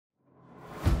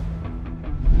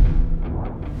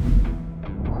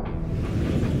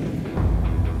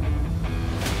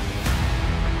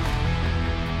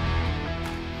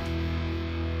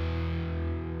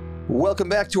Welcome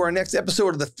back to our next episode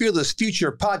of the Fearless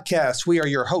Future podcast. We are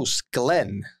your hosts,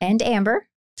 Glenn and Amber.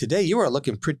 Today, you are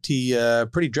looking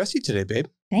pretty dressy today, babe.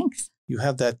 Thanks. You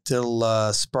have that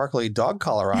little sparkly dog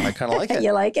collar on. I kind of like it.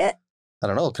 You like it? I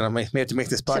don't know. Can I may have to make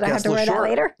this podcast Should I have to a little wear short? That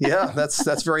later? Yeah,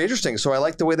 that's very interesting. So I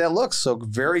like the way that looks. So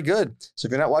very good. So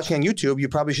if you're not watching on YouTube, you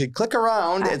probably should click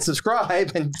around and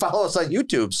subscribe and follow us on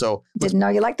YouTube. So didn't know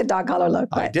you liked the dog collar look.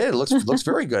 I did. It looks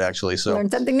very good actually. So learned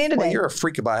something new today. Well, you're a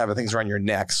freak about having things around your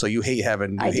neck, so you hate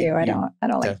having. I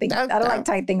don't like things. I don't like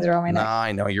tight things around my neck. Nah,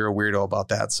 I know you're a weirdo about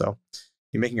that. So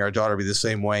you're making our daughter be the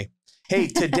same way. Hey,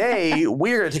 today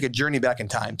we're going to take a journey back in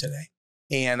time today.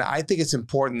 And I think it's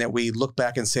important that we look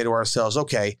back and say to ourselves,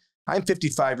 okay, I'm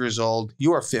 55 years old.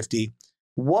 You are 50.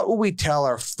 What will we tell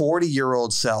our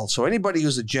 40-year-old self? So anybody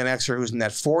who's a Gen Xer who's in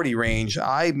that 40 range,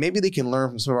 maybe they can learn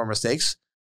from some of our mistakes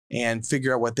and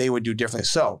figure out what they would do differently.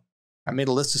 So I made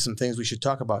a list of some things we should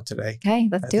talk about today. Okay,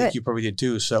 let's do it. I think you probably did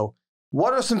too. So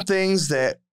what are some things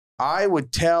that I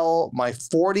would tell my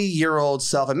 40-year-old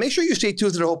self? And make sure you stay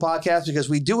tuned to the whole podcast because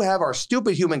we do have our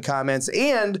stupid human comments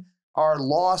and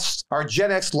our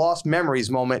Gen X lost memories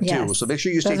moment too. So make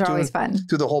sure you stay tuned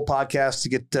through the whole podcast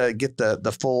to get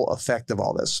the full effect of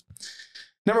all this.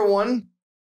 Number one,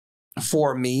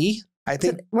 for me, I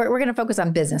think we're going to focus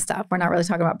on business stuff. We're not really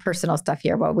talking about personal stuff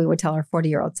here. What we would tell our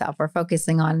 40-year-old self. We're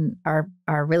focusing on our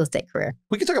real estate career.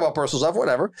 We can talk about personal stuff,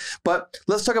 whatever, but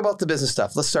let's talk about the business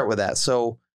stuff. Let's start with that.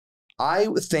 So I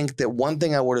think that one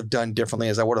thing I would have done differently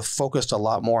is I would have focused a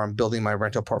lot more on building my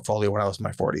rental portfolio when I was in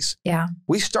my 40s. Yeah.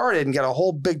 We started and got a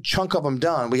whole big chunk of them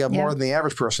done. We got more than the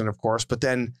average person, of course, but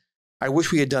then I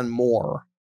wish we had done more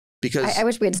because I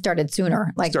wish we had started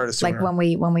sooner. Like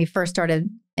when we first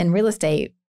started in real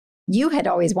estate, you had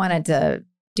always wanted to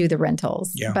do the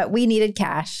rentals, but we needed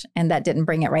cash and that didn't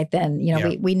bring it right then.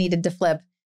 We needed to flip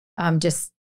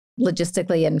just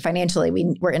logistically and financially,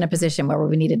 we were in a position where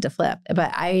we needed to flip.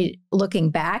 But looking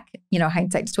back,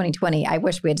 hindsight's 2020, I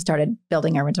wish we had started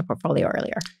building our rental portfolio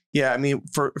earlier. Yeah. I mean,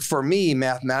 for me,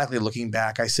 mathematically looking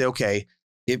back, I say, okay,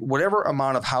 whatever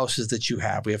amount of houses that you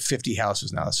have, we have 50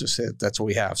 houses now. Let's just say that's what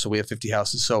we have. So we have 50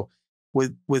 houses. So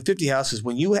with 50 houses,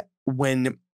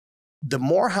 when the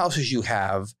more houses you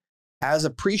have, as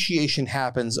appreciation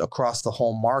happens across the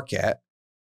whole market,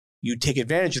 you take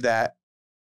advantage of that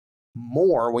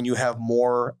more when you have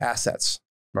more assets,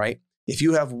 right? If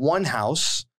you have one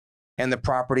house and the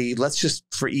property, let's just,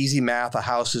 for easy math, a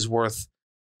house is worth,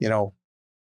 $100,000.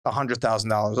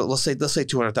 Let's say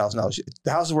 $200,000.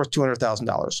 The house is worth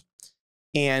 $200,000.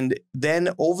 And then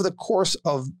over the course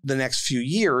of the next few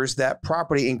years, that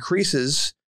property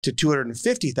increases to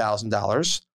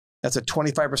 $250,000. That's a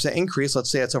 25% increase. Let's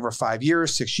say it's over 5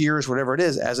 years, 6 years, whatever it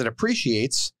is, as it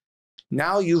appreciates.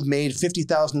 Now you've made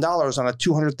 $50,000 on a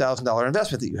 $200,000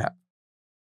 investment that you have.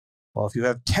 Well, if you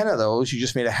have 10 of those, you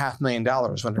just made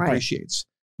 $500,000 when it appreciates.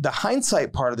 The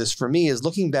hindsight part of this for me is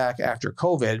looking back after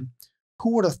COVID,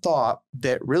 who would have thought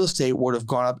that real estate would have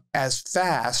gone up as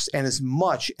fast and as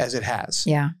much as it has?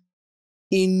 Yeah.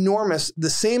 Enormous. The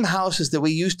same houses that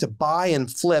we used to buy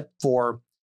and flip for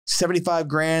 75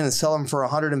 grand and sell them for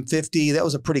 150. That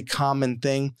was a pretty common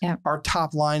thing. Yeah. Our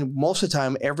top line, most of the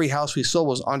time, every house we sold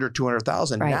was under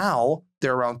 200,000. Right. Now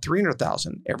they're around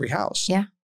 300,000 every house. Yeah.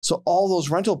 So all those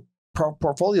rental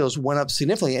portfolios went up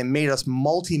significantly and made us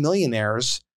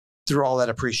multimillionaires through all that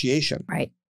appreciation.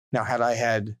 Right. Now, had I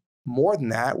had more than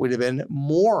that, we'd have been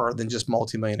more than just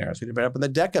multimillionaires. We'd have been up in the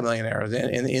deca millionaires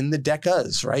and in the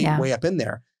decas, right? Yeah. Way up in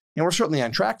there. And we're certainly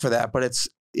on track for that. But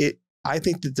I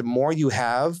think that the more you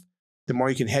have, the more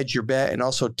you can hedge your bet and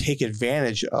also take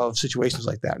advantage of situations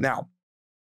like that. Now,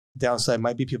 downside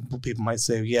might be people might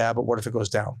say, yeah, but what if it goes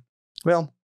down?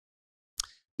 Well,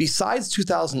 besides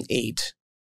 2008,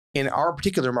 in our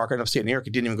particular market in upstate New York,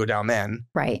 it didn't even go down then.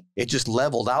 Right. It just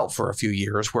leveled out for a few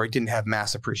years where it didn't have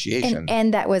mass appreciation.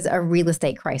 And that was a real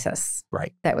estate crisis.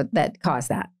 Right. That caused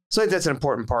that. So I think that's an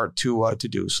important part to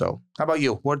do. So how about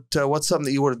you? What's something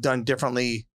that you would have done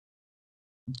differently?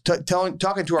 Talking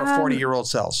to our 40-year-old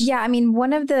selves. Yeah, I mean,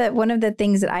 one of the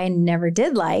things that I never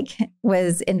did like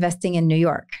was investing in New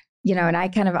York. And I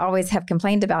kind of always have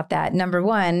complained about that. Number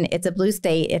one, it's a blue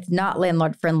state. It's not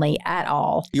landlord friendly at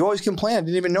all. You always complain. I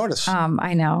didn't even notice.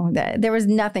 I know. There was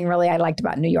nothing really I liked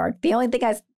about New York. The only thing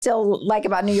I still like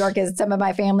about New York is some of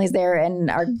my family's there and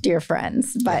our dear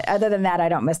friends. But other than that, I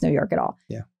don't miss New York at all.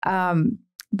 Yeah.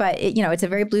 But it's a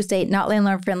very blue state, not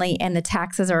landlord friendly, and the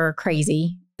taxes are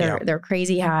crazy. They're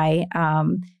crazy high.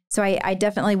 So I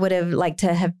definitely would have liked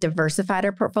to have diversified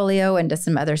our portfolio into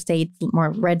some other states,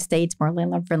 more red states, more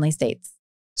landlord friendly states.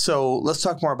 So let's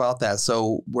talk more about that.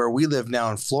 So where we live now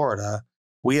in Florida,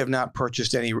 We have not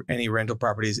purchased any rental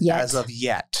properties as of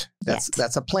yet.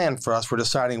 That's a plan for us. We're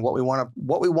deciding what we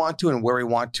want to and where we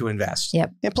want to invest.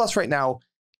 Yep. And plus right now,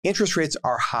 interest rates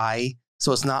are high.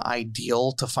 So it's not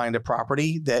ideal to find a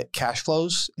property that cash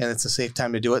flows, and it's a safe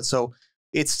time to do it. So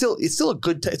it's still a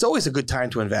good, it's always a good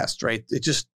time to invest, right? It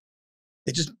just,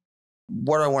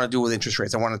 what do I want to do with interest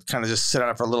rates? I want to kind of just sit on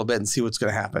it for a little bit and see what's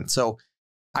going to happen. So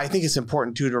I think it's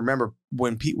important too, to remember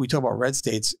when we talk about red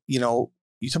states, you talk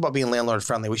about being landlord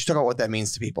friendly. We should talk about what that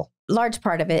means to people. Large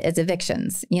part of it is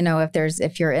evictions.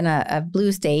 If you're in a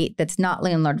blue state that's not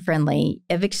landlord friendly,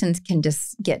 evictions can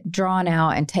just get drawn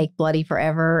out and take bloody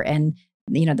forever. And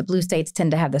the blue states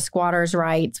tend to have the squatters'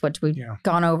 rights, which we've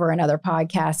gone over in other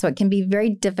podcasts. So it can be very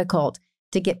difficult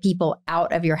to get people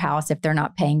out of your house if they're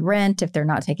not paying rent, if they're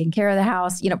not taking care of the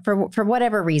house, for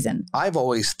whatever reason. I've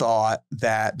always thought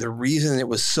that the reason it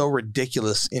was so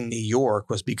ridiculous in New York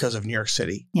was because of New York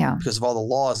City. Yeah. Because of all the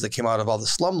laws that came out of all the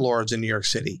slumlords in New York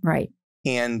City. Right.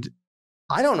 And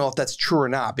I don't know if that's true or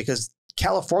not, because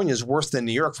California is worse than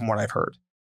New York from what I've heard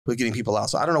with getting people out.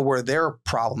 So I don't know where their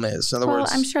problem is. In other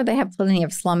words, I'm sure they have plenty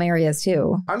of slum areas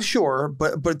too. I'm sure,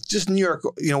 but just New York,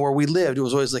 where we lived, it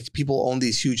was always like people owned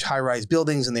these huge high-rise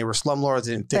buildings and they were slumlords.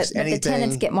 They didn't fix anything. The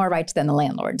tenants get more rights than the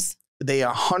landlords. They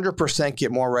 100%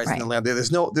 get more rights than the landlord.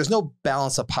 There's no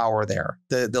balance of power there.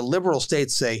 The liberal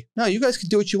states say, no, you guys can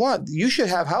do what you want. You should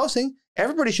have housing.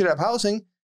 Everybody should have housing.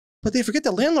 But they forget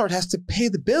the landlord has to pay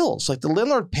the bills. Like the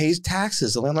landlord pays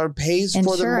taxes. The landlord pays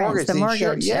for the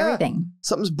mortgage. Everything.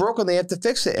 Something's broken. They have to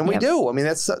fix it. And we do. I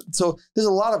mean, so there's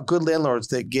a lot of good landlords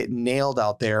that get nailed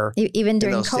out there. Even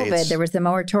during COVID, states. There was the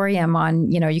moratorium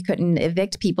on, you couldn't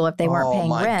evict people if they weren't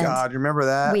paying rent. Oh my God. Remember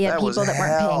that? We had people that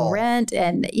weren't paying rent,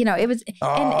 and it was,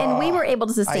 and we were able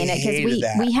to sustain it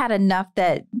because we had enough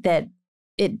that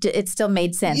it still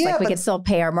made sense. Yeah, we could still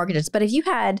pay our mortgages. But if you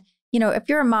had, if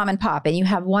you're a mom and pop and you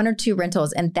have 1 or 2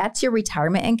 rentals and that's your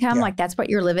retirement income, like that's what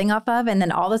you're living off of. And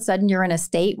then all of a sudden you're in a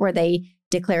state where they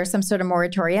declare some sort of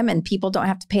moratorium and people don't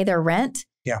have to pay their rent.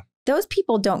 Yeah. Those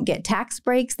people don't get tax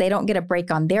breaks. They don't get a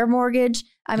break on their mortgage.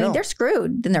 I mean, they're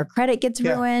screwed. Then their credit gets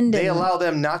ruined. They allow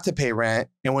them not to pay rent.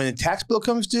 And when the tax bill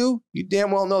comes due, you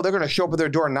damn well know they're going to show up at their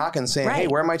door knocking saying, hey,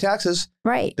 where are my taxes?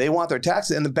 Right. They want their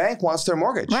taxes and the bank wants their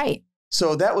mortgage. Right.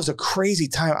 So that was a crazy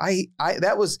time.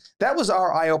 That was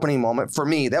our eye-opening moment for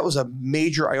me. That was a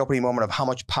major eye-opening moment of how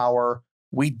much power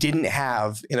we didn't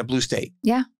have in a blue state.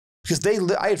 Yeah. Because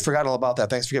I had forgotten all about that.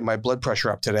 Thanks for getting my blood pressure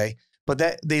up today. But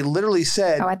that they literally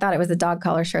said, oh, I thought it was the dog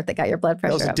collar shirt that got your blood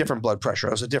pressure up. That was a different blood pressure.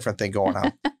 It was a different thing going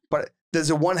on. But there's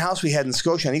a one house we had in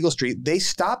Scotia on Eagle Street. They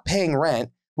stopped paying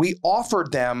rent. We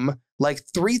offered them like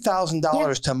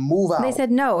 $3,000 to move out. They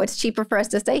said, no, it's cheaper for us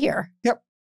to stay here. Yep.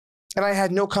 And I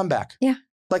had no comeback. Yeah.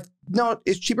 Like, no,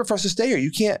 it's cheaper for us to stay here. You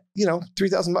can't,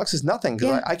 $3,000 is nothing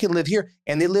because I can live here.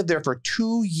 And they lived there for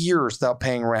 2 years without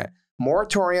paying rent.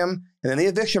 Moratorium. And then the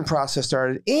eviction process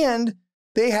started. And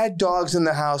they had dogs in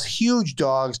the house, huge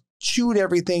dogs, chewed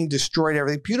everything, destroyed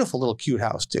everything. Beautiful little cute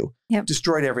house too. Yep.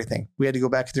 Destroyed everything. We had to go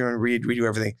back there and redo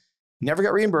everything. Never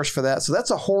got reimbursed for that. So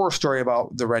that's a horror story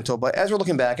about the rental. But as we're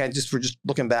looking back, we're just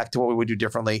looking back to what we would do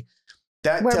differently.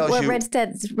 That tells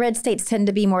you red states tend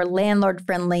to be more landlord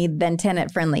friendly than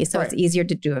tenant friendly. So it's easier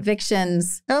to do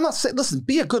evictions. And I'm not saying, listen,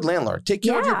 be a good landlord. Take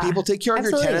care of your people, take care of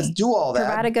your tenants, do all that.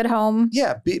 Provide a good home.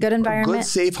 Yeah. Be good environment. A good,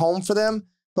 safe home for them.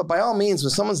 But by all means, when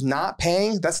someone's not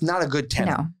paying, that's not a good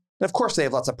tenant. No. And of course, they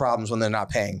have lots of problems when they're not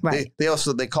paying. Right.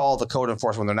 They call the code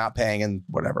enforcement when they're not paying and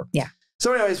whatever. Yeah.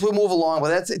 So anyways, we'll move along.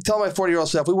 But tell my 40-year-old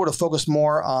self, we would have focused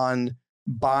more on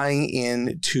buying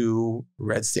into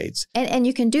red states. And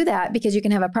you can do that because you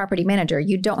can have a property manager.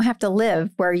 You don't have to live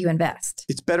where you invest.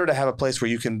 It's better to have a place where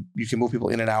you can move people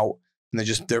in and out and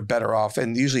they're better off.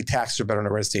 And usually taxes are better in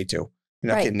a red state too.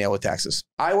 You're not getting nailed with taxes.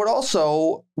 I would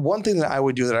also, one thing that I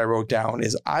would do that I wrote down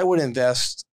is I would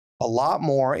invest a lot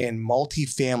more in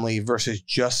multifamily versus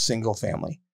just single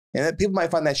family. And that people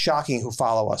might find that shocking who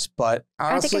follow us, but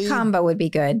honestly, I think a combo would be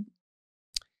good.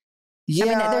 Yeah. I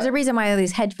mean, there's a reason why all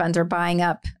these hedge funds are buying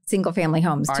up single family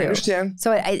homes too. I understand.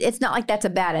 So it's not like that's a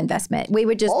bad investment. We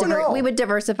would just we would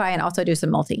diversify and also do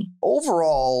some multi.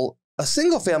 Overall, a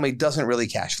single family doesn't really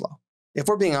cash flow. If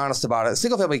we're being honest about it, a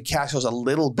single family cash flows a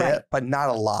little bit, but not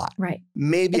a lot. Right.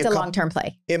 Maybe it's a long-term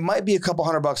play. It might be a couple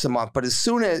 $100 a month, but as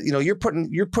soon as you're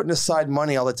putting aside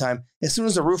money all the time, as soon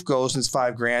as the roof goes, it's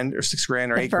 $5,000 or $6,000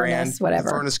 or $8,000. Whatever. The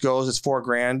furnace goes, it's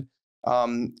 $4,000.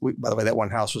 By the way, that one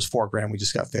house was $4,000. We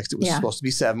just got fixed. It was supposed to be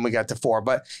 $7,000. We got to $4,000.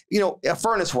 But a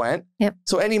furnace went. Yep.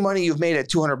 So any money you've made at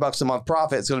 $200 a month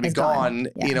profit is going to be gone.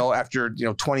 After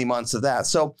 20 months of that.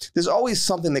 So there's always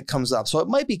something that comes up. So it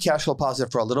might be cash flow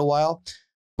positive for a little while.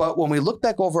 But when we look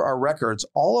back over our records,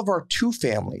 all of our 2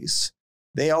 families,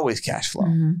 they always cash flow,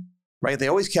 right? They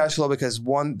always cash flow because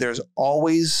one, there's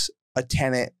always a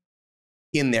tenant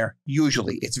in there.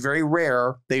 Usually it's very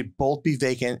rare they'd both be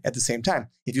vacant at the same time.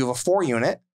 If you have a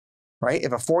 4-unit, right?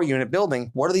 If a 4-unit building,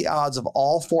 what are the odds of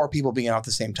all 4 people being out at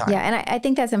the same time? Yeah. And I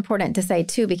think that's important to say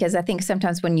too, because I think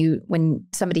sometimes when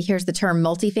somebody hears the term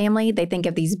multifamily, they think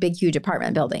of these big, huge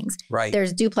apartment buildings. Right.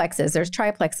 There's duplexes, there's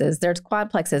triplexes, there's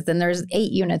quadplexes, then there's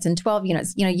 8 units and 12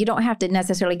 units. You know, you don't have to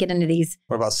necessarily get into these.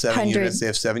 What about 7 units? They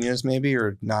have 7 units maybe,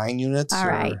 or 9 units? All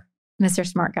right. Mr.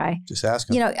 Smart Guy. Just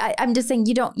asking. You know, I'm just saying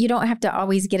you don't have to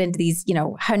always get into these,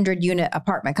 100-unit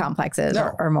apartment complexes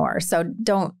or more. So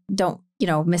don't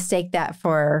mistake that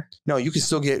for. No, you can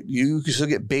still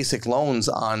get basic loans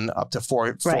on up to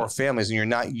four families, and you're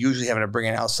not usually having to bring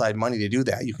in outside money to do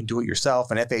that. You can do it yourself,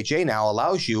 and FHA now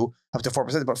allows you up to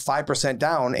 4% to put 5%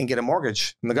 down and get a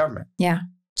mortgage from the government. Yeah.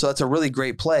 So that's a really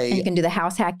great play. And you can do the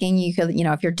house hacking. You could,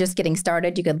 if you're just getting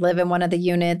started, you could live in one of the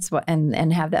units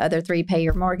and have the other 3 pay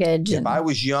your mortgage. If I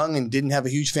was young and didn't have a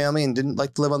huge family and didn't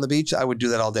like to live on the beach, I would do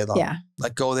that all day long. Yeah.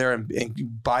 Like go there and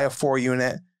buy a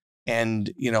 4-unit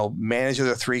and, manage the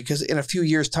other 3. Because in a few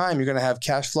years' time, you're going to have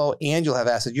cash flow and you'll have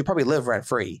assets. You'll probably live rent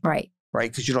free. Right.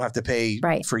 Right. Because you don't have to pay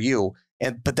for you.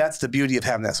 But that's the beauty of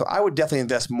having that. So I would definitely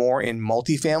invest more in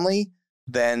multifamily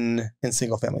than in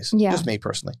single families. Yeah. Just me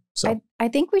personally. So I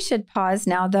think we should pause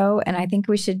now though. And I think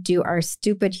we should do our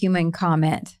stupid human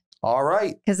comment. All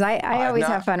right. Because I always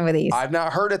have fun with these. I've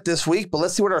not heard it this week, but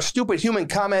let's see what our stupid human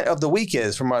comment of the week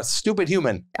is from a stupid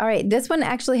human. All right. This one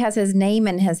actually has his name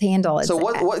and his handle. So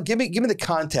what give me the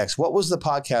context. What was the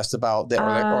podcast about that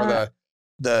or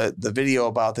the video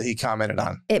about that he commented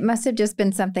on? It must have just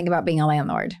been something about being a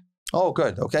landlord. Oh,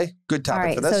 good. Okay. Good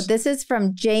topic for this. So this is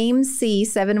from James C.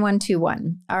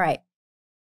 7121. All right.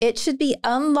 It should be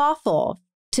unlawful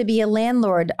to be a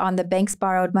landlord on the bank's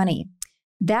borrowed money.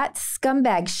 That's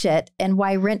scumbag shit and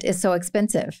why rent is so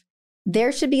expensive.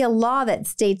 There should be a law that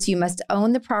states you must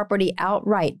own the property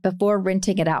outright before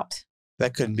renting it out.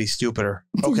 That couldn't be stupider.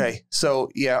 Okay. So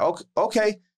yeah.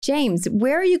 Okay. James,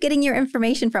 where are you getting your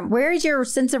information from? Where is your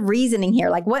sense of reasoning here?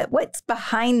 Like what's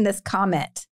behind this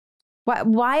comment?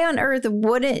 Why on earth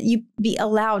wouldn't you be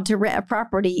allowed to rent a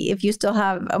property if you still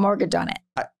have a mortgage on it?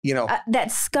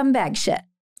 That's scumbag shit.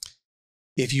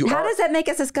 How does that make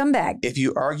us a scumbag? If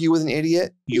you argue with an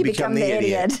idiot, you become the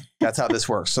idiot. That's how this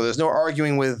works. So there's no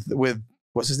arguing with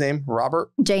what's his name?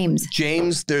 Robert?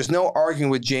 James. There's no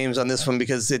arguing with James on this one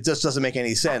because it just doesn't make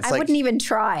any sense. I wouldn't even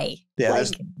try. Yeah,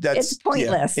 it's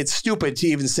pointless. Yeah, it's stupid to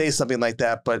even say something like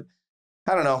that, but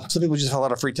I don't know. Some people just have a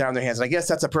lot of free time on their hands. And I guess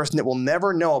that's a person that will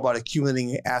never know about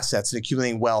accumulating assets and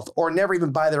accumulating wealth or never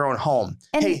even buy their own home.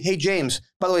 And hey, James,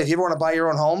 by the way, if you ever want to buy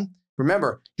your own home,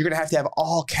 remember, you're going to have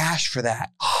all cash for that.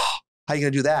 How are you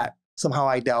going to do that? Somehow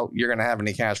I doubt you're going to have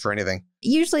any cash for anything.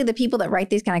 Usually the people that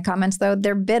write these kind of comments, though,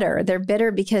 they're bitter. They're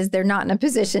bitter because they're not in a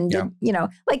position to,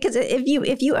 because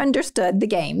if you understood the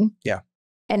game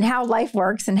and how life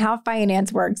works and how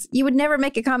finance works, you would never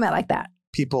make a comment like that.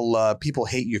 People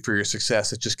hate you for your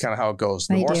success. It's just kind of how it goes.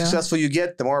 The more successful you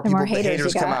get, the more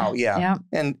haters come out. Yeah.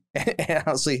 And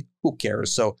honestly, who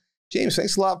cares? So James,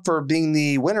 thanks a lot for being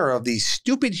the winner of the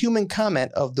stupid human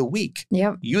comment of the week.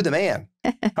 Yep. You the man.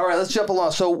 All right, let's jump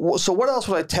along. So what else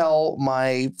would I tell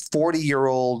my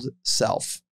 40-year-old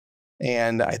self?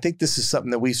 And I think this is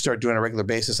something that we start doing on a regular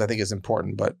basis. I think is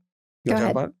important, but you want to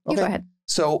talk about it? Okay. You go ahead.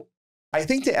 So I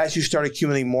think that as you start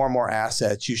accumulating more and more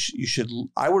assets, you should,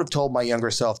 I would have told my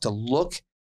younger self to look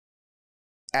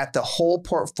at the whole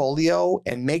portfolio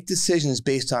and make decisions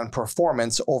based on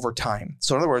performance over time.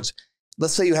 So in other words,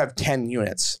 let's say you have 10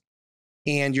 units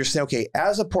and you're saying, okay,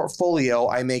 as a portfolio,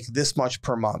 I make this much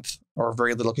per month or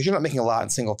very little, because you're not making a lot in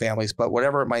single families, but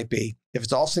whatever it might be, if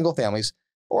it's all single families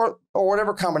or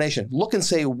whatever combination, look and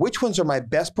say, which ones are my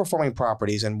best performing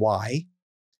properties and why?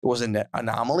 Was it an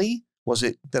anomaly? Was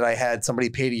it that I had somebody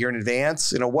paid a year in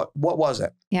advance? What was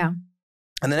it? Yeah.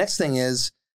 And the next thing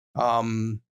is, are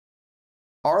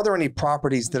there any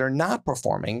properties that are not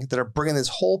performing that are bringing this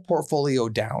whole portfolio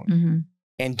down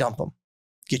and dump them?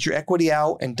 Get your equity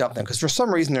out and dump them because for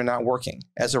some reason they're not working.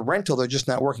 As a rental, they're just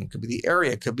not working. It could be the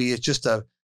area. It could be it's just a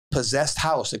possessed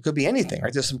house. It could be anything,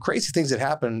 right? There's some crazy things that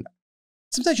happen.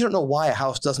 Sometimes you don't know why a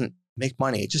house doesn't make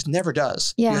money. It just never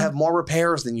does. Yeah. You have more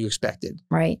repairs than you expected.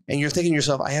 Right. And you're thinking to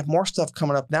yourself, I have more stuff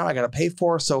coming up now I got to pay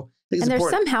for. So and there's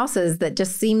some houses that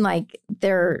just seem like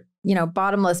they're,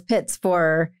 bottomless pits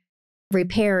for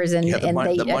repairs and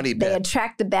they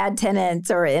attract the bad tenants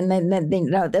and then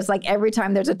there's like every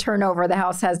time there's a turnover, the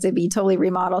house has to be totally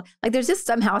remodeled. Like there's just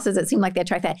some houses that seem like they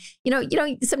attract that.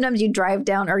 Sometimes you drive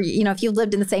down or, if you've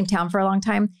lived in the same town for a long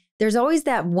time, there's always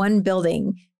that one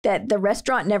building that the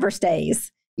restaurant never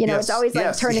stays. It's always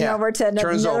like turning over to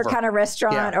another kind of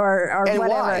restaurant or and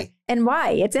whatever. Why? And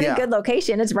why? It's in a good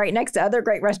location. It's right next to other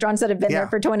great restaurants that have been there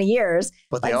for 20 years.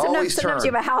 But they always sometimes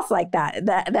you have a house like that.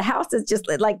 The house is just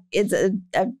like, it's a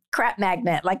crap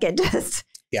magnet. Like it just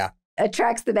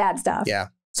attracts the bad stuff. Yeah.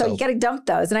 So you got to dump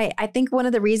those. And I think one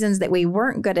of the reasons that we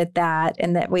weren't good at that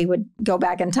and that we would go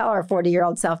back and tell our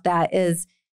 40-year-old self that is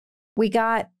we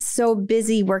got so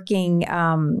busy working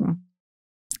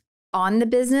on the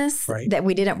business that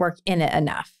we didn't work in it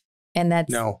enough. And that's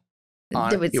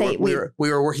we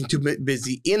were working too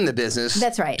busy in the business.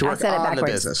 That's right. I said it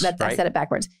backwards. I said it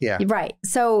backwards. Yeah. Right.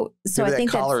 So maybe I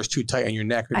think that collar is too tight on your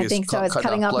neck. I think so. It's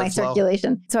cutting off my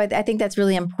circulation. So I think that's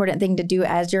really important thing to do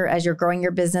as you're growing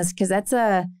your business, because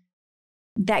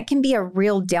that can be a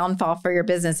real downfall for your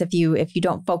business if you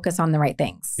don't focus on the right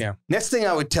things. Yeah. Next thing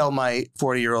I would tell my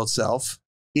 40-year-old self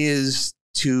is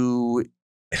to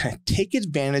take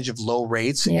advantage of low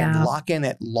rates and lock in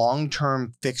at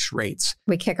long-term fixed rates.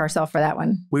 We kick ourselves for that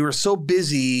one. We were so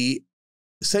busy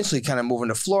essentially kind of moving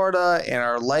to Florida, and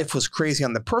our life was crazy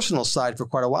on the personal side for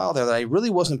quite a while there, that I really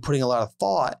wasn't putting a lot of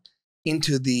thought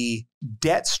into the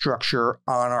debt structure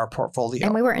on our portfolio.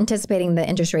 And we weren't anticipating the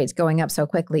interest rates going up so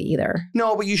quickly either.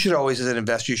 No, but you should always, as an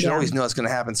investor, you should always know it's going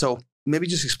to happen. So maybe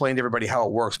just explain to everybody how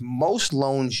it works. Most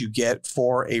loans you get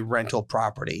for a rental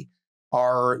property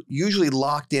are usually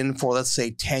locked in for, let's say,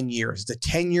 10 years. It's a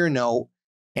 10-year note,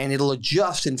 and it'll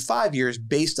adjust in 5 years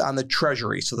based on the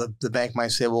treasury. So the bank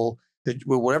might say, well,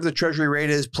 whatever the treasury rate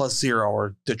is plus 0,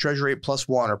 or the treasury rate plus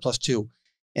 1 or plus 2.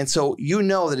 And so you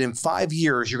know that in 5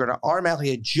 years, you're going to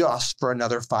automatically adjust for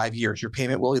another 5 years. Your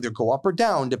payment will either go up or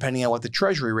down depending on what the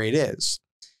treasury rate is.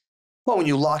 Well, when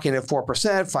you lock in at 4%,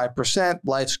 5%,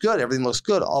 life's good, everything looks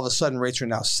good. All of a sudden, rates are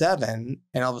now 7.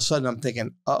 And all of a sudden, I'm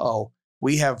thinking,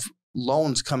 we have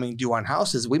loans coming due on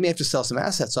houses. We may have to sell some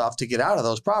assets off to get out of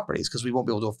those properties because we won't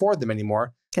be able to afford them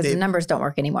anymore. Because the numbers don't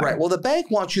work anymore. Right. Well, the bank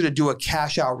wants you to do a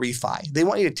cash out refi. They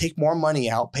want you to take more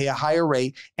money out, pay a higher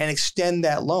rate, and extend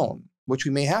that loan, which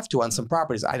we may have to on some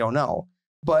properties. I don't know.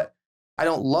 But I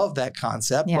don't love that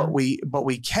concept, but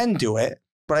we can do it.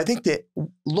 But I think that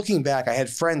looking back, I had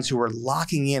friends who were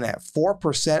locking in at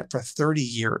 4% for 30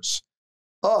 years.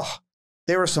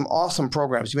 There were some awesome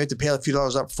programs. You may have to pay a few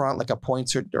dollars up front, like a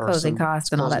points or closing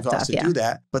costs and all that stuff. To do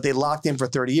that. But they locked in for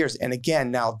 30 years. And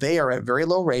again, now they are at very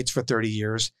low rates for 30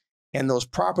 years. And those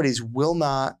properties will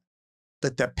not,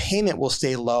 that the payment will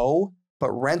stay low,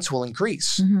 but rents will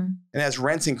increase. Mm-hmm. And as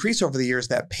rents increase over the years,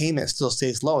 that payment still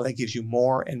stays low. That gives you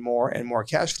more and more and more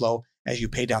cash flow as you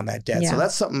pay down that debt. Yeah. So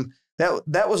that's something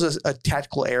that was a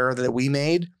tactical error that we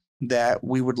made that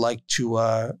we would like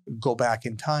to go back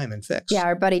in time and fix. Yeah,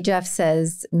 our buddy Jeff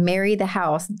says, marry the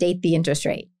house, date the interest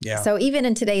rate. Yeah. So even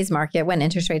in today's market, when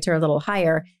interest rates are a little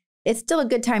higher, it's still a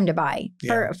good time to buy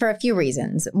for a few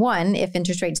reasons. One, if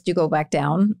interest rates do go back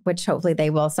down, which hopefully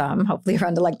they will hopefully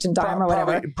around election time or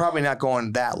whatever. Probably not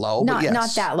going that low.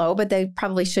 Not that low, but they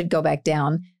probably should go back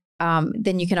down.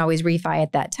 Then you can always refi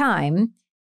at that time.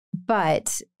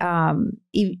 But,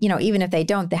 even if they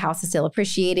don't, the house is still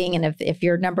appreciating. And if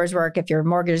your numbers work, if your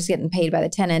mortgage is getting paid by the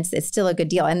tenants, it's still a good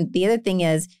deal. And the other thing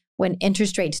is when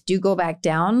interest rates do go back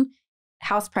down,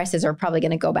 house prices are probably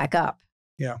going to go back up.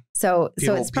 Yeah. So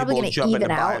it's probably going to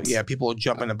even out. People will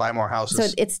jump in and buy more houses.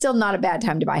 So it's still not a bad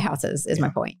time to buy houses is my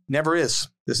point. Never is.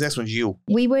 This next one's you.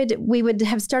 We would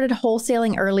have started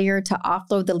wholesaling earlier to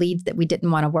offload the leads that we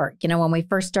didn't want to work. When we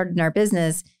first started in our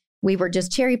business, we were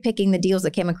just cherry picking the deals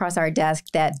that came across our desk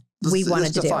that we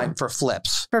wanted to do. For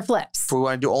flips. For flips. We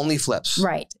want to do only flips.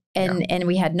 Right. And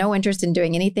we had no interest in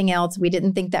doing anything else. We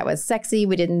didn't think that was sexy.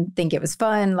 We didn't think it was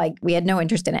fun. Like we had no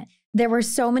interest in it. There were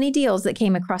so many deals that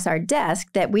came across our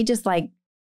desk that we just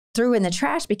threw in the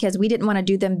trash because we didn't want to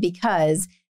do them because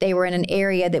they were in an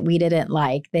area that we didn't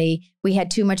like. We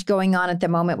had too much going on at the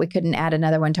moment. We couldn't add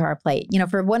another one to our plate.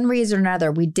 For one reason or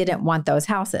another, we didn't want those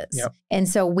houses. Yep. And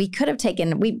so we could have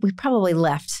we probably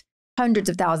left hundreds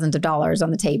of thousands of dollars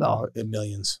on the table.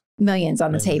 Millions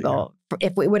on the table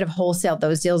if we would have wholesaled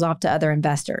those deals off to other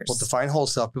investors. Well, define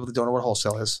wholesale. People that don't know what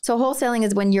wholesale is. So wholesaling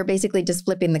is when you're basically just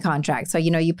flipping the contract. So,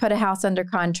 you put a house under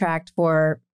contract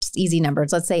for just easy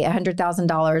numbers. Let's say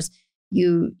 $100,000.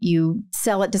 You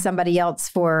sell it to somebody else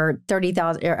for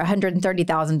 $30,000 or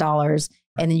 $130,000.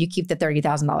 and then you keep the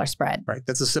 $30,000 spread. Right.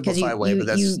 That's a simplified way,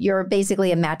 but you're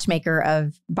basically a matchmaker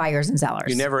of buyers and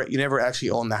sellers. You never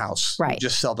actually own the house. Right. You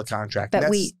just sell the contract.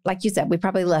 But like you said, we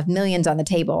probably left millions on the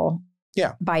table.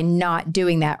 Yeah. By not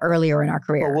doing that earlier in our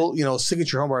career. Well,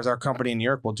 Signature Home Buyers, our company in New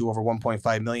York, will do over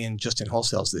 1.5 million just in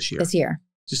wholesales this year.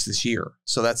 Just this year.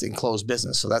 So that's in closed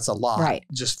business. So that's a lot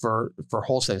just for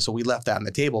wholesale. So we left that on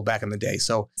the table back in the day.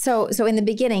 So in the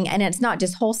beginning, and it's not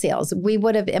just wholesales, we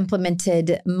would have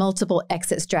implemented multiple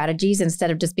exit strategies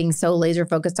instead of just being so laser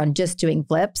focused on just doing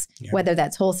flips, whether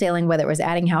that's wholesaling, whether it was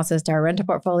adding houses to our rental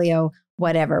portfolio,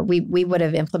 whatever. We would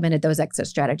have implemented those exit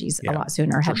strategies a lot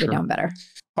sooner had we known better.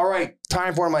 All right.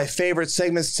 Time for one of my favorite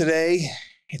segments today.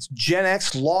 It's Gen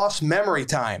X lost memory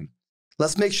time.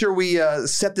 Let's make sure we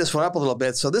set this one up a little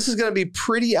bit. So this is going to be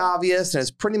pretty obvious, and it's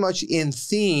pretty much in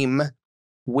theme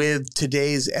with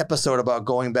today's episode about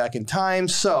going back in time.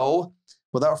 So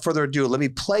without further ado, let me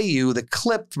play you the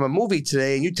clip from a movie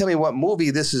today, and you tell me what movie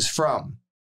this is from.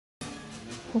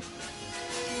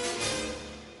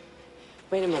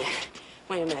 Wait a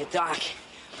minute, Doc.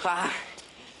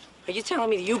 Are you telling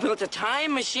me that you built a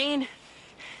time machine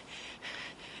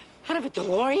out of a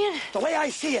DeLorean? The way I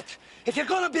see it, if you're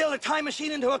going to build a time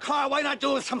machine into a car, why not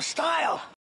do it with some style?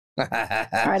 All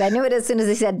right. I knew it as soon as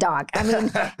he said Doc. I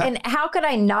mean, and how could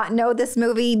I not know this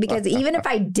movie? Because even if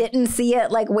I didn't see it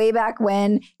like way back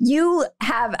when, you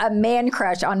have a man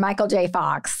crush on Michael J.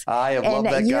 Fox. I love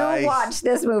that guy. You watch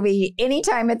this movie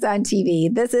anytime it's on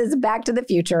TV. This is Back to the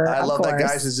Future. I love that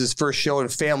guy since his first show in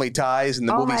Family Ties and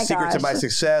the movie Secrets of My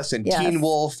Success and Teen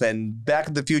Wolf and Back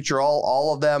to the Future,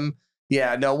 all of them.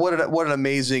 Yeah, no, what an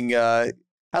amazing.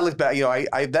 I look back,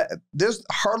 there's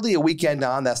hardly a weekend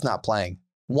on that's not playing.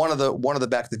 One of the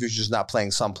Back to the Future is not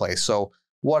playing someplace. So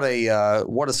what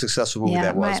a successful movie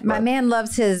that was. My man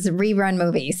loves his rerun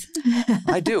movies.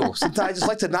 I do. Sometimes I just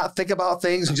like to not think about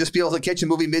things and just be able to catch a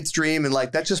movie midstream, and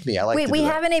that's just me. I like. We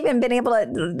haven't even been able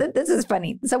to. This is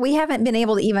funny. So we haven't been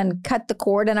able to even cut the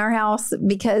cord in our house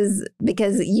because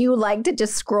you like to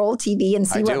just scroll TV and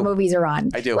see what movies are on.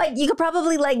 I do. Like you could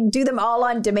probably do them all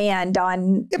on demand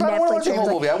on Netflix. I want to watch a whole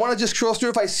movie. I want to just scroll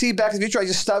through. If I see Back to the Future, I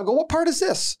just stop and go, what part is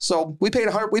this? So we pay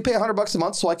 $100 a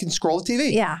month so I can scroll the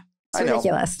TV. Yeah. It's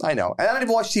ridiculous. I know. And I don't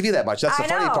even watch TV that much. That's the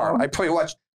funny part.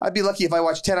 I'd be lucky if I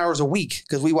watched 10 hours a week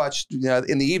because we watch,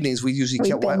 in the evenings, we usually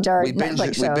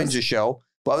binge a show.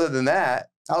 But other than that,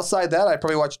 outside that, I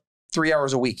probably watch 3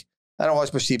 hours a week. I don't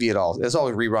watch much TV at all. There's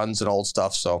always reruns and old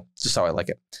stuff. So just how I like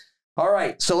it. All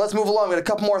right. So let's move along. We got a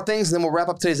couple more things and then we'll wrap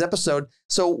up today's episode.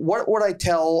 So what would I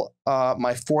tell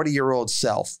my 40-year-old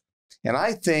self? And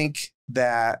I think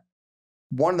that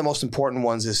one of the most important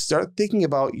ones is start thinking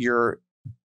about your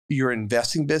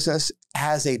investing business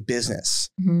as a business.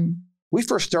 Mm-hmm. We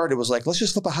first started, it was like, let's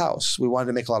just flip a house. We wanted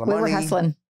to make a lot of money. We were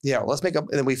hustling. Yeah, let's make up,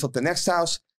 and then we flip the next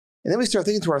house. And then we start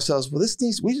thinking to ourselves, well,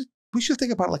 we should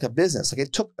think about it like a business. Like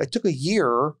it took a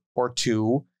year or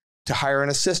two to hire an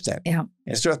assistant. Yeah.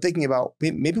 And start thinking about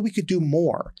maybe we could do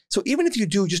more. So even if you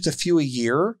do just a few a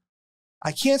year,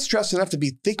 I can't stress enough to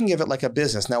be thinking of it like a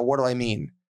business. Now, what do I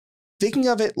mean? Thinking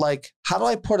of it like, how do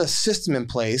I put a system in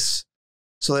place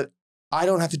so that I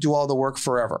don't have to do all the work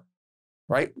forever,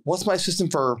 right? What's my system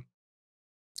for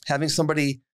having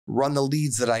somebody run the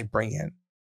leads that I bring in?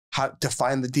 How to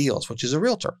find the deals, which is a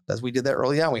realtor. As we did that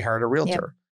early on, we hired a realtor. Yep.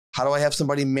 How do I have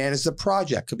somebody manage the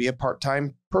project? Could be a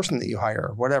part-time person that you hire,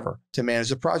 or whatever, to manage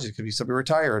the project. Could be somebody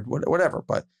retired, whatever.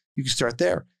 But you can start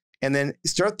there. And then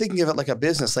start thinking of it like a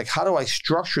business. Like, how do I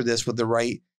structure this with the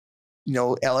right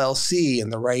LLC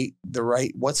and the right,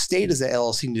 what state does the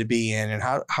LLC need to be in? And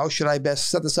how should I best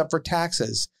set this up for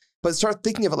taxes? But start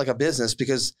thinking of it like a business,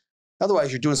 because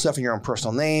otherwise you're doing stuff in your own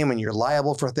personal name and you're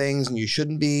liable for things and you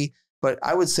shouldn't be. But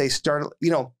I would say I don't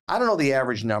know the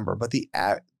average number, but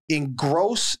in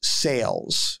gross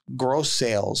sales,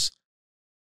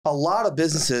 a lot of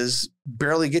businesses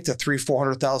barely get to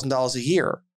 $300,000-$400,000 a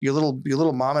year. Your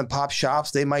little mom and pop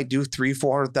shops, they might do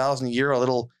 $300,000-$400,000 a year. A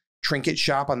little trinket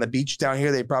shop on the beach down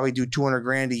here, they probably do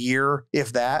 $200,000 a year,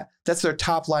 if that. That's their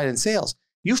top line in sales.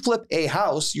 You flip a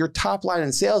house, your top line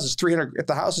in sales is $300,000. If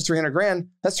the house is $300,000,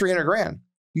 that's $300,000.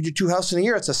 You do 2 houses in a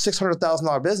year, it's a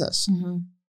 $600,000 business,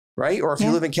 right? Or if you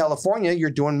live in California,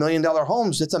 you're doing $1 million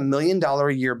homes. It's $1 million a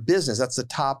year business. That's the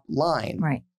top line.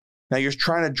 Right. Now you're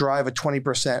trying to drive a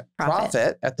 20%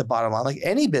 profit at the bottom line, like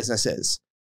any business is.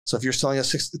 So if you're selling a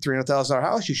 $300,000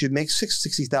 house, you should make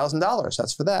 $60,000.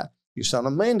 That's for that. You're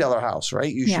selling $1 million house,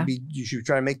 right? You should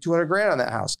try to make $200,000 on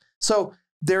that house. So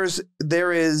there is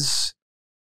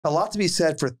a lot to be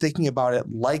said for thinking about it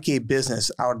like a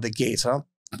business out of the gates. A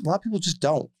lot of people just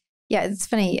don't. Yeah, it's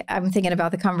funny. I'm thinking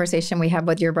about the conversation we had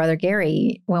with your brother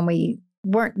Gary when we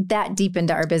weren't that deep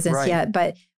into our business yet,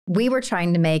 but we were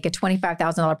trying to make a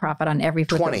 $25,000 profit on every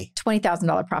flip.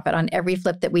 $20,000 profit on every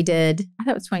flip that we did. I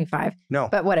thought it was 25. No.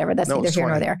 But whatever. That's neither here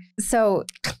nor there. So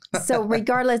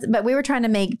regardless, but we were trying to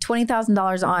make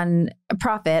 $20,000 on a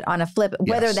profit on a flip,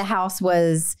 whether the house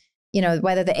was,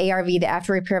 whether the ARV, the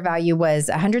after repair value was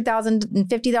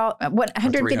 $150,000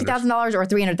 or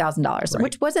 $300,000,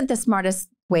 which wasn't the smartest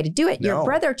way to do it. Your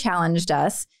brother challenged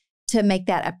us to make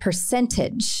that a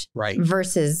percentage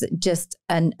versus just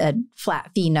a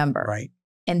flat fee number. Right.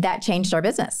 And that changed our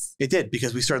business. It did,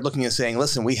 because we started looking and saying,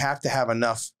 listen, we have to have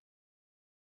enough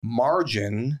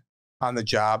margin on the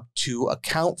job to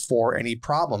account for any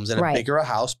problems. And a bigger a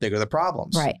house, bigger the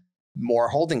problems. Right. More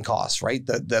holding costs, right?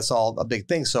 That's all a big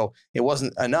thing. So it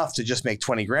wasn't enough to just make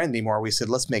 20 grand anymore. We said,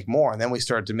 let's make more. And then we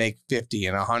started to make 50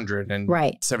 and 100 and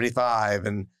 75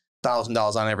 and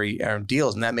 $1,000 on every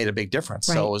deals, and that made a big difference.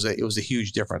 Right. So it was a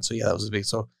huge difference. So that was a big.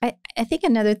 So I think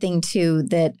another thing too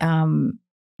that I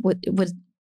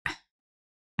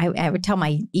would tell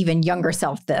my even younger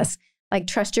self this, like,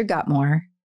 trust your gut more,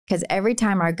 because every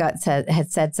time our gut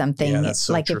had said something,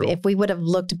 if we would have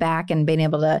looked back and been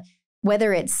able to,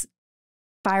 whether it's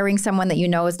firing someone that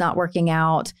is not working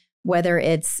out, whether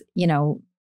it's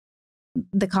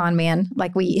the con man,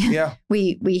 like we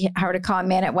hired a con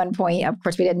man at one point. Of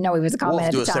course, we didn't know he was a con man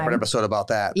at the time. We'll do a separate episode about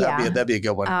that. That'd be a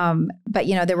good one. But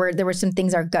there were some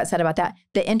things our gut said about that.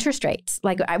 The interest rates,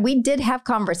 we did have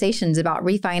conversations about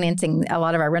refinancing a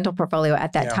lot of our rental portfolio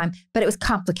at that time, but it was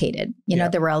complicated.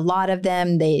 There were a lot of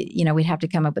them. We'd have to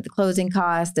come up with the closing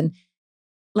cost and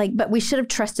but we should have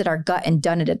trusted our gut and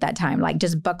done it at that time.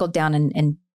 Just buckled down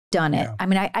and done it. I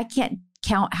mean, I can't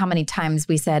count how many times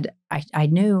we said, I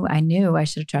knew I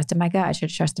should have trusted my gut. I should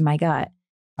have trusted my gut.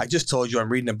 I just told you I'm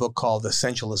reading a book called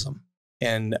Essentialism.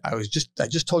 And I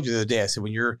just told you the other day, I said,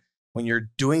 when you're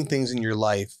doing things in your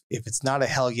life, if it's not a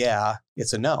hell yeah,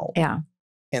 it's a no. Yeah.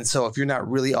 And so if you're not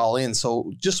really all in,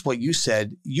 so just what you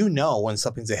said, when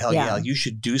something's a hell yeah, you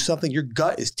should do something. Your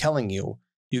gut is telling you.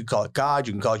 You can call it God,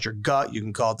 you can call it your gut, you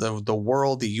can call it the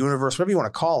world, the universe, whatever you want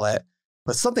to call it.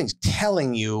 But something's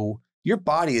telling you, your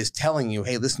body is telling you,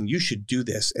 hey, listen, you should do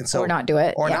this. And so, or not do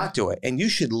it. Not do it. And you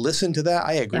should listen to that.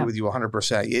 I agree with you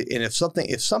 100%. And if something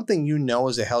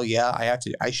is a hell yeah,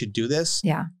 I should do this.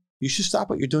 Yeah. You should stop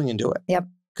what you're doing and do it. Yep.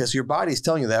 Because your body's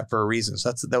telling you that for a reason.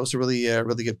 So that was a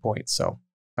really good point. So,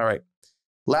 all right.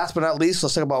 Last but not least,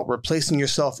 let's talk about replacing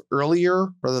yourself earlier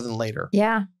rather than later.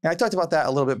 Yeah. And I talked about that a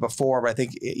little bit before, but I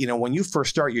think, when you first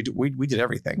start, we did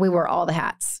everything. We wore all the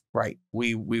hats. Right.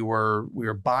 We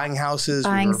were buying houses.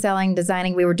 Selling,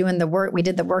 designing. We were doing the work. We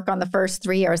did the work on the first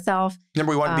 3 ourselves.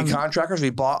 Remember, we wanted to be contractors. We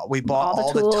bought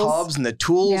all the tubs and the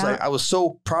tools. Yeah. I was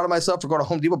so proud of myself for going to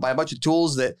Home Depot, buy a bunch of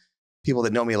tools that people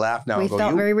that know me laugh now. We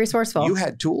felt very resourceful. You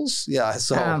had tools? Yeah.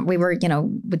 So we were,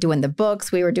 doing the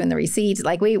books, we were doing the receipts.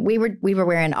 We were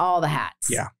wearing all the hats.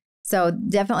 Yeah. So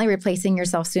definitely replacing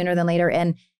yourself sooner than later.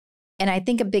 And I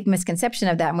think a big misconception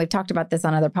of that, and we've talked about this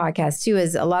on other podcasts too,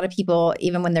 is a lot of people,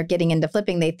 even when they're getting into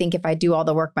flipping, they think if I do all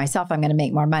the work myself, I'm going to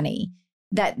make more money.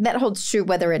 That holds true,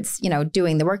 whether it's,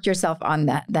 doing the work yourself on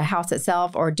the house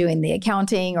itself or doing the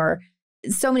accounting or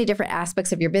so many different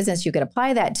aspects of your business you could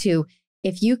apply that to.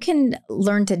 If you can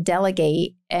learn to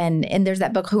delegate, and there's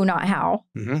that book, Who Not How,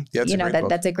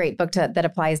 that's a great book that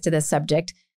applies to this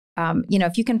subject.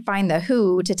 If you can find the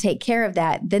who to take care of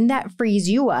that, then that frees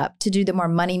you up to do the more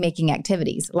money-making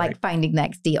activities, like finding the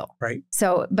next deal. Right.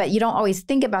 So, but you don't always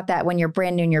think about that when you're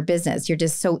brand new in your business. You're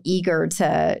just so eager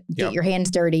to get your hands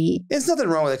dirty. There's nothing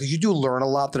wrong with that, because you do learn a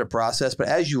lot through the process. But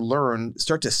as you learn,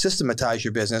 start to systematize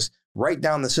your business. Write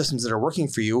down the systems that are working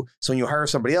for you. So when you hire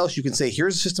somebody else, you can say,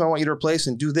 here's a system I want you to replace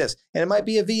and do this. And it might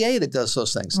be a VA that does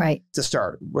those things to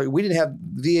start. We didn't have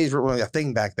VAs were really a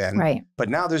thing back then. Right. But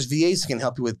now there's VAs that can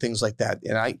help you with things like that.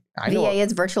 And I know VA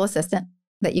is virtual assistant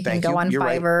that you can go on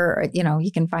Fiverr, or,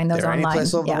 you can find those online. Any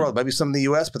place over the world. Maybe some in the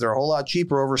US, but they're a whole lot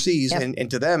cheaper overseas. Yep.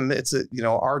 And to them, it's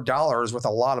our dollar is worth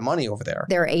a lot of money over there.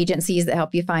 There are agencies that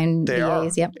help you find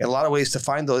VAs. Yep. And a lot of ways to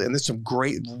find those. And there's some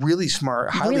great, really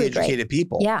smart, highly educated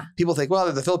people. Yeah. People think, well,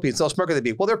 they're the Philippines, so smarter than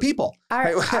people. Well, they're people.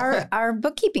 Our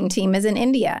bookkeeping team is in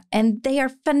India, and they are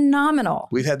phenomenal.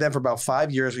 We've had them for about 5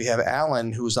 years. We have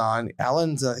Alan, who's on.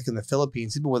 Alan's, I think, in the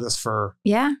Philippines. He's been with us for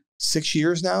 6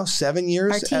 years now, 7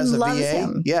 years. Our team as a loves VA.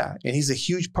 him. Yeah. And he's a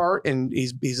huge part, and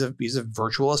he's a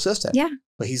virtual assistant. Yeah.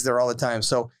 But he's there all the time.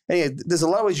 So anyway, there's a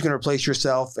lot of ways you can replace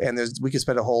yourself, and we could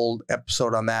spend a whole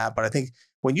episode on that. But I think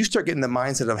when you start getting the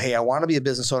mindset of, hey, I want to be a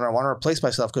business owner, I want to replace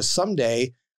myself, because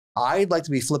someday I'd like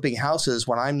to be flipping houses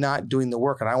when I'm not doing the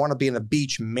work, and I want to be on the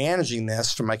beach managing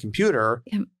this from my computer.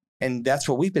 Yep. And that's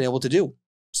what we've been able to do.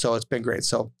 So it's been great.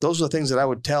 So those are the things that I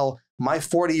would tell my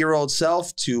 40-year-old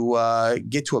self to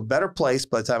get to a better place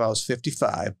by the time I was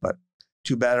 55. But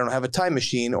too bad I don't have a time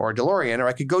machine or a DeLorean, or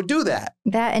I could go do that.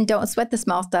 That, and don't sweat the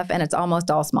small stuff, and it's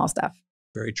almost all small stuff.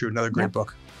 Very true. Another great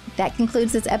book. That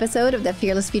concludes this episode of the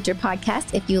Fearless Future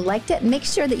podcast. If you liked it, make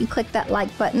sure that you click that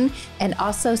like button and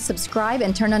also subscribe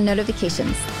and turn on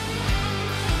notifications.